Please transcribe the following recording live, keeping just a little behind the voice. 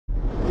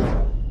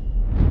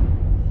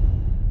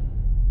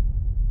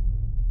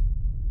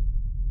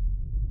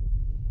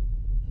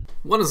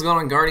What is going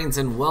on, Guardians,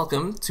 and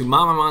welcome to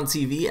Mom on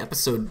TV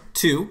episode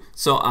 2.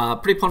 So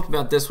pretty pumped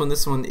about this one.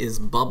 This one is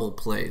bubble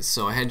plays.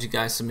 So I had you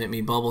guys submit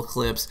me bubble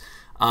clips.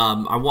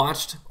 I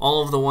watched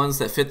all of the ones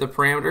that fit the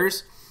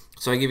parameters.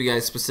 So I give you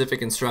guys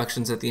specific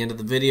instructions at the end of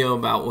the video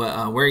about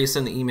what, where you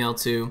send the email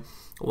to,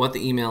 what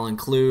the email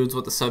includes,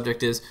 what the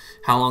subject is,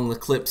 how long the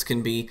clips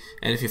can be.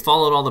 And if you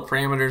followed all the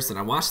parameters that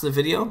I watched the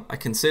video, I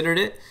considered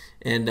it.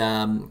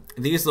 And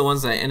these are the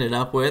ones that I ended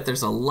up with.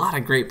 There's a lot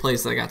of great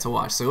plays that I got to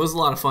watch. So it was a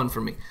lot of fun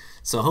for me.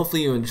 So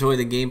hopefully you enjoy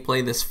the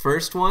gameplay. This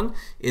first one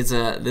is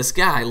this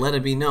guy, let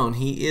it be known,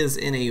 he is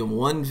in a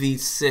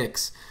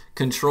 1v6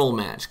 control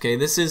match. Okay,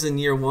 this is in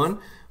year 1,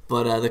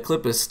 but the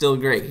clip is still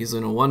great. He's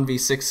in a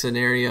 1v6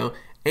 scenario,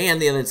 and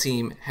the other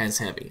team has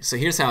heavy. So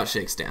here's how it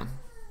shakes down.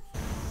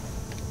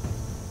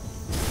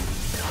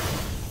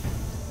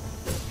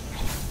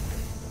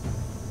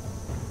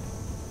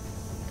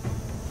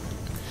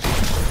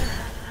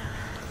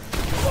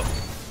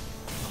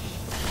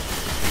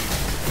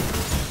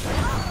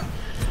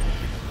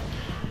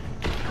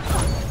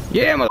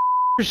 Yeah,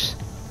 motherfuckers.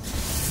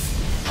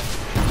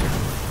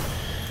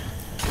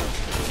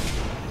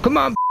 Come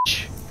on,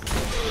 bitch.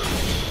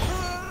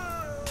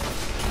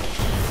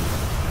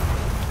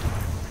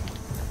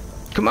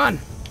 Come on.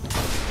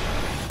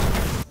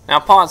 Now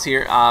pause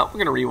here. We're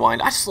gonna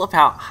rewind. I just love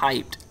how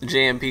hyped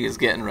JMP is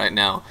getting right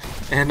now,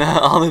 and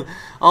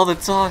all the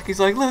talk. He's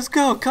like, "Let's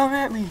go, come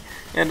at me,"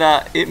 and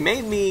it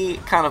made me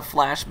kind of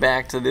flash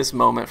back to this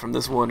moment from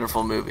this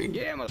wonderful movie.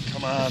 Yeah,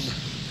 come on,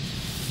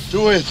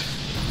 do it.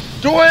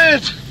 Do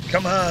it!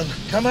 Come on,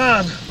 come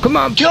on. Come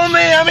on. Kill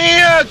me, I'm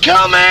here!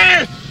 Kill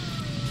me!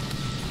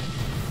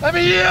 I'm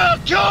here!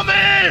 Kill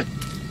me!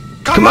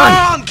 Come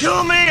on,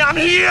 kill me, I'm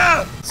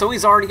here! So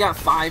he's already got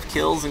 5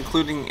 kills,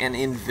 including an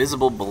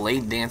invisible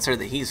blade dancer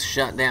that he's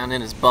shut down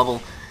in his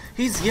bubble.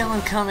 He's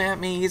yelling, "Come at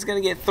me." He's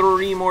gonna get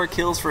 3 more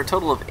kills for a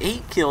total of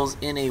 8 kills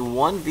in a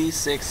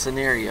 1v6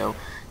 scenario,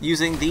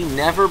 using the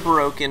never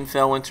broken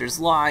Fellwinter's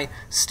Lie,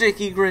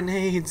 sticky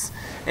grenades,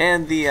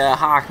 and the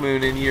Hawk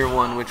Moon in year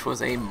 1, which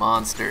was a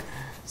monster.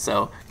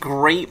 So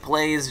great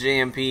plays,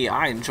 JMP.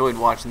 I enjoyed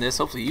watching this.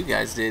 Hopefully you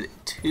guys did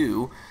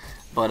too.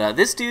 But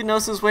this dude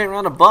knows his way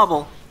around a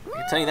bubble. I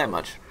can tell you that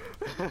much.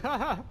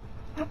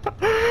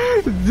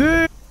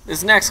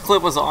 This next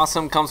clip was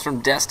awesome. Comes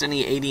from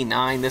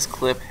Destiny89. This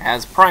clip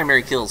has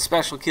primary kills,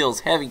 special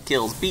kills, heavy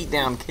kills,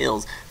 beatdown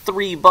kills,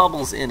 3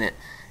 bubbles in it.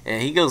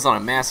 And he goes on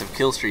a massive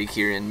kill streak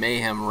here in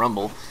Mayhem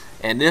Rumble,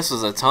 and this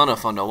was a ton of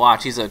fun to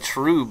watch. He's a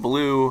true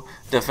blue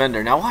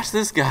defender. Now watch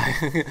this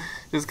guy,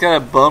 just kind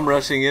of bum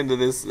rushing into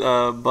this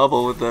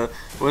bubble with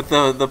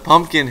the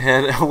pumpkin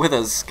head with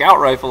a scout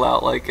rifle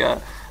out,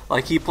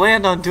 like he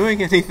planned on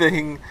doing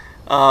anything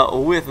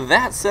with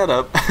that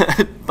setup.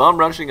 Bum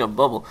rushing a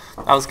bubble.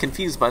 I was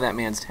confused by that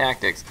man's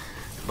tactics.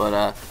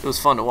 But it was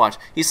fun to watch.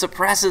 He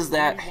suppresses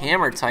that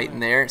Hammer Titan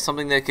there,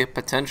 something that could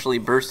potentially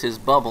burst his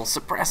bubble.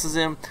 Suppresses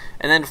him,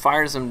 and then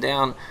fires him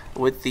down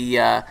with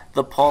the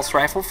pulse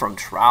rifle from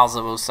Trials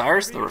of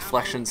Osiris, the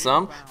Reflection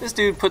Sum. This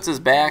dude puts his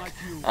back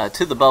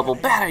to the bubble.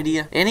 Bad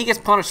idea, and he gets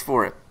punished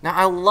for it. Now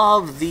I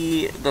love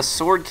the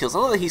sword kills. I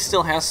love that he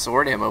still has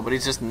sword ammo, but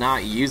he's just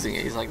not using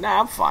it. He's like, "Nah,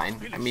 I'm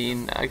fine. I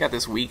mean, I got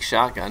this weak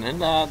shotgun,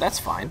 and that's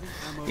fine."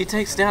 He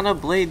takes down a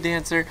blade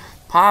dancer,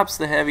 pops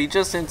the heavy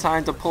just in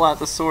time to pull out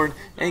the sword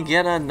and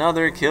get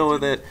another kill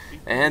with it,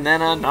 and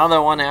then another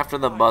one after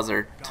the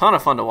buzzer. Ton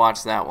of fun to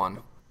watch that one.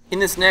 In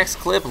this next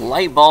clip,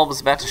 Lightbulb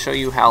is about to show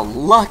you how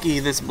lucky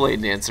this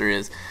blade dancer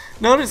is.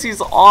 Notice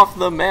he's off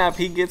the map.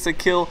 He gets a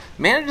kill,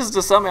 manages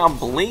to somehow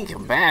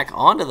blink back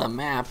onto the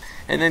map,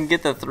 and then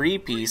get the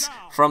 3-piece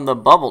from the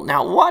bubble.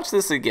 Now watch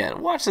this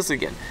again. Watch this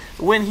again.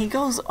 When he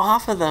goes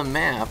off of the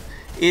map,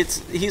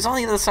 he's on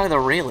the other side of the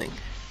railing.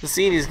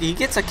 See, he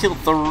gets a kill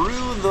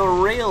through the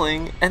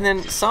railing and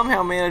then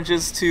somehow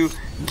manages to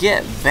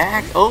get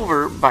back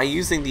over by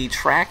using the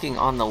tracking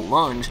on the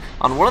lunge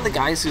on one of the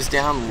guys who's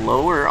down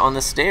lower on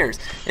the stairs.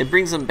 It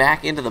brings him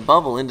back into the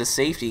bubble, into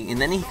safety, and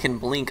then he can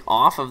blink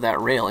off of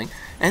that railing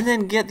and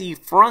then get the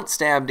front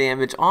stab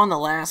damage on the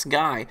last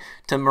guy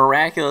to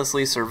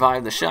miraculously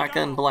survive the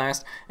shotgun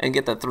blast and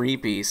get the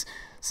 3-piece.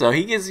 So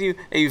he gives you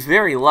a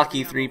very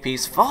lucky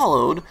 3-piece,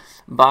 followed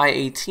by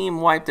a team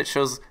wipe that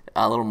shows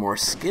a little more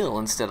skill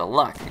instead of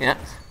luck. Yeah,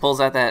 pulls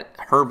out that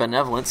Her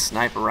Benevolence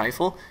sniper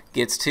rifle,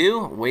 gets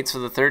 2, waits for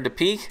the 3rd to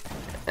peek,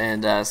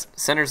 and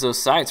centers those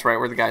sights right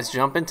where the guy's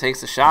jumping,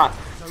 takes a shot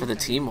for the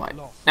team wipe.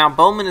 Now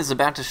Bowman is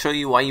about to show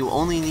you why you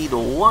only need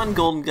 1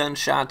 golden gun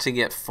shot to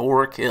get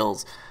 4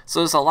 kills.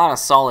 So there's a lot of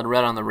solid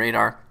red on the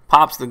radar.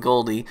 Pops the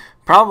Goldie,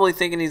 probably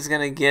thinking he's going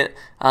to get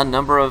a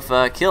number of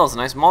kills, a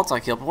nice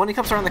multi-kill, but when he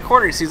comes around the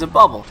corner he sees a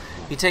bubble.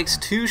 He takes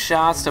 2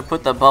 shots to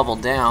put the bubble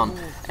down,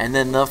 and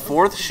then the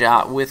 4th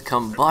shot with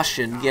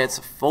combustion gets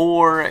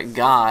 4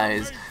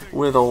 guys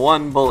with a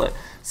 1 bullet.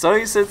 So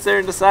he sits there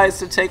and decides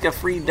to take a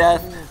free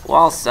death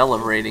while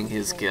celebrating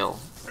his kill.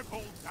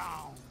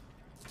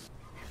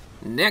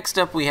 Next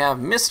up we have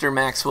Mr.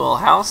 Maxwell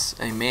House,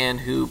 a man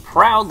who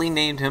proudly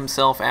named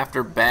himself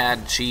after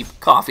bad, cheap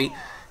coffee.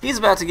 He's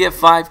about to get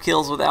 5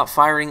 kills without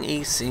firing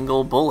a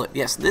single bullet.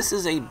 Yes, this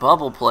is a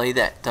bubble play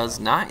that does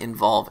not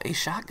involve a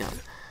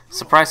shotgun.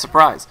 Surprise,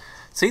 surprise.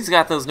 So he's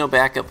got those no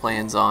backup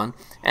plans on,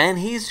 and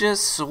he's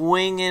just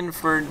swinging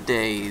for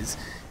days.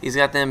 He's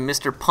got them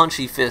Mr.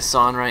 Punchy Fists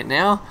on right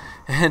now,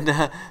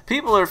 and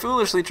people are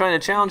foolishly trying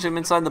to challenge him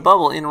inside the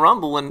bubble in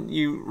Rumble when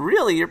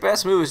your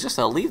best move is just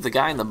to leave the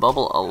guy in the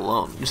bubble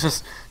alone.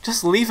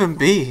 Just leave him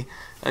be.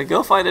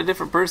 Go find a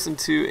different person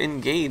to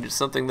engage,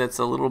 something that's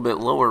a little bit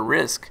lower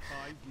risk.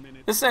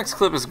 This next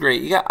clip is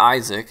great. You got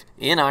Isaac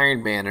in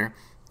Iron Banner,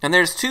 and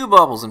there's 2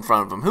 bubbles in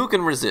front of him. Who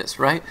can resist,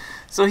 right?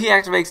 So he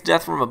activates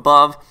Death from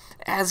Above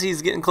as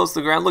he's getting close to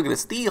the ground. Look at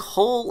this. The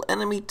whole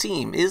enemy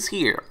team is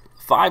here.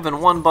 5 in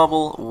one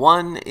bubble,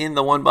 1 in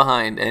the one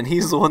behind, and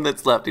he's the one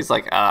that's left. He's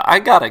like, I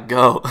gotta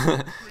go.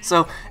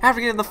 So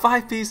after getting the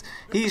 5-piece,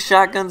 he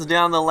shotguns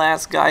down the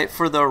last guy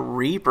for the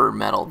Reaper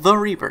medal. The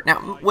Reaper.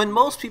 Now, when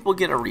most people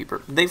get a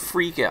Reaper, they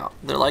freak out.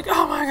 They're like,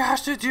 oh my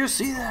gosh, did you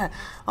see that?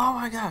 Oh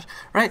my gosh,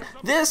 right?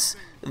 This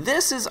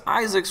is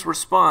Isaac's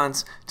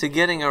response to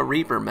getting a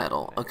Reaper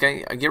medal.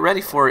 Okay, get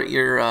ready for it,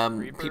 your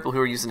people who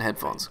are using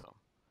headphones.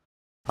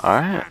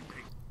 All right.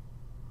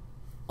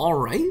 All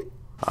right.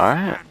 All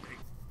right.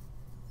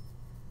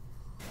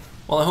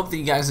 Well, I hope that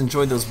you guys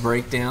enjoyed those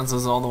breakdowns.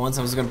 Those are all the ones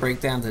I was going to break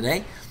down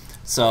today.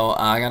 So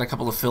I got a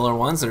couple of filler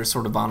ones that are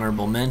sort of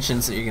honorable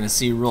mentions that you're going to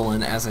see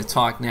rolling as I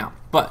talk now.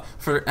 But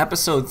for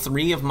episode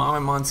 3 of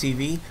Mom on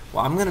TV,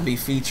 well, I'm going to be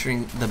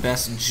featuring the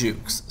best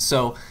jukes.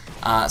 So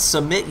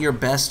submit your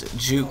best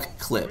juke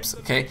clips,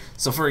 okay?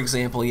 So for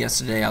example,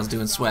 yesterday I was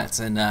doing sweats,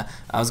 and I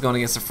was going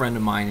against a friend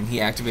of mine, and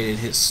he activated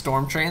his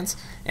Storm Trance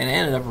and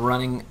ended up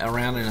running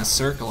around in a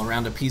circle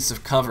around a piece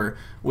of cover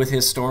with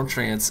his Storm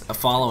Trance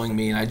following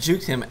me, and I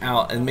juked him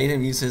out and made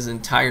him use his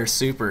entire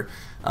super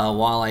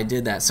while I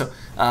did that. So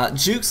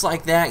jukes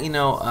like that, you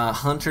know,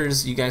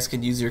 hunters, you guys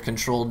could use your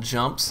controlled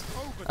jumps.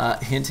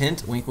 Hint,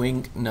 hint, wink,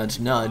 wink, nudge,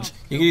 nudge.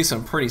 You can do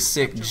some pretty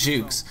sick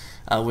jukes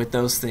with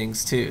those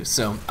things too.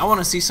 So I want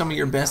to see some of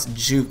your best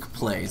juke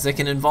plays. They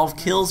can involve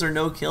kills or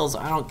no kills,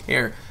 I don't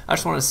care. I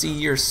just want to see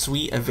your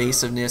sweet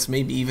evasiveness,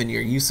 maybe even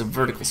your use of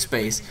vertical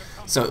space.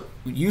 So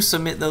you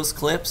submit those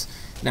clips.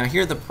 Now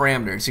here are the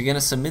parameters. You're going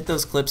to submit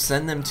those clips,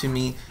 send them to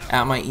me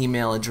at my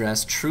email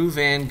address,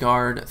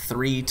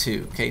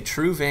 truevanguard32, okay,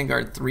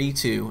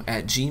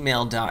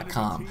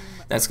 truevanguard32@gmail.com.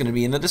 That's going to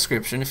be in the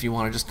description if you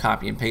want to just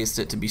copy and paste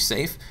it to be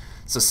safe.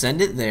 So send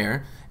it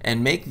there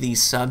and make the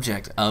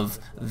subject of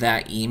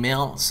that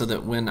email so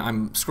that when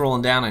I'm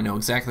scrolling down I know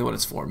exactly what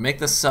it's for. Make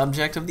the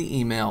subject of the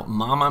email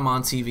Mom, I'm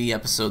on TV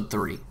episode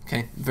 3.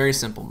 Okay, very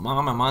simple.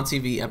 Mom, I'm on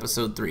TV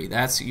episode 3.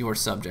 That's your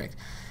subject.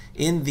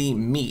 In the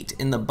meat,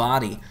 in the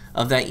body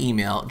of that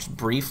email,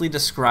 briefly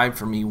describe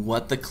for me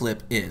what the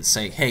clip is.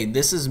 Say, hey,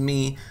 this is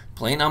me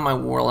playing on my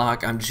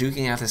Warlock. I'm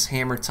juking at this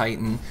Hammer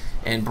Titan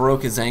and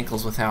broke his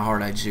ankles with how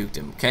hard I juked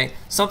him. Okay,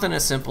 something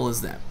as simple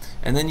as that.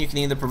 And then you can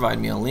either provide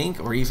me a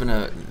link or even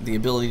the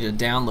ability to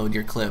download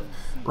your clip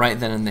right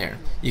then and there.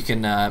 You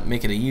can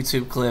make it a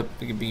YouTube clip.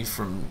 It could be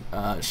from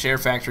Share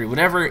Factory,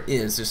 whatever it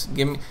is. Just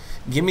give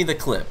me the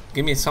clip.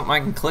 Give me something I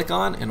can click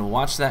on and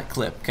watch that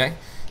clip. Okay.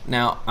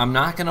 Now, I'm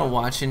not going to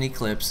watch any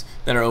clips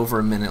that are over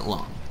a minute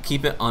long.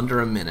 Keep it under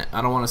a minute.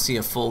 I don't want to see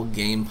a full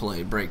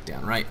gameplay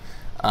breakdown, right?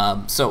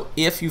 So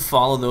if you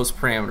follow those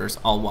parameters,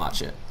 I'll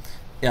watch it.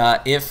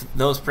 If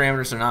those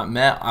parameters are not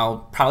met,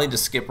 I'll probably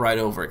just skip right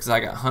over it because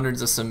I got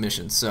hundreds of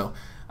submissions. So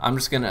I'm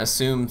just going to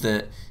assume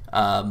that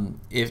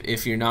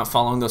if you're not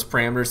following those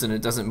parameters, then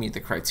it doesn't meet the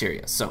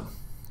criteria. So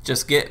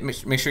just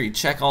make sure you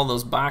check all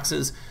those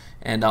boxes,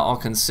 and I'll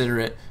consider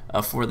it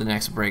for the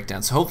next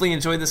breakdown. So hopefully you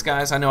enjoyed this,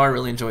 guys. I know I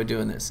really enjoyed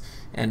doing this,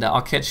 and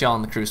I'll catch y'all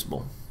in the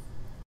Crucible.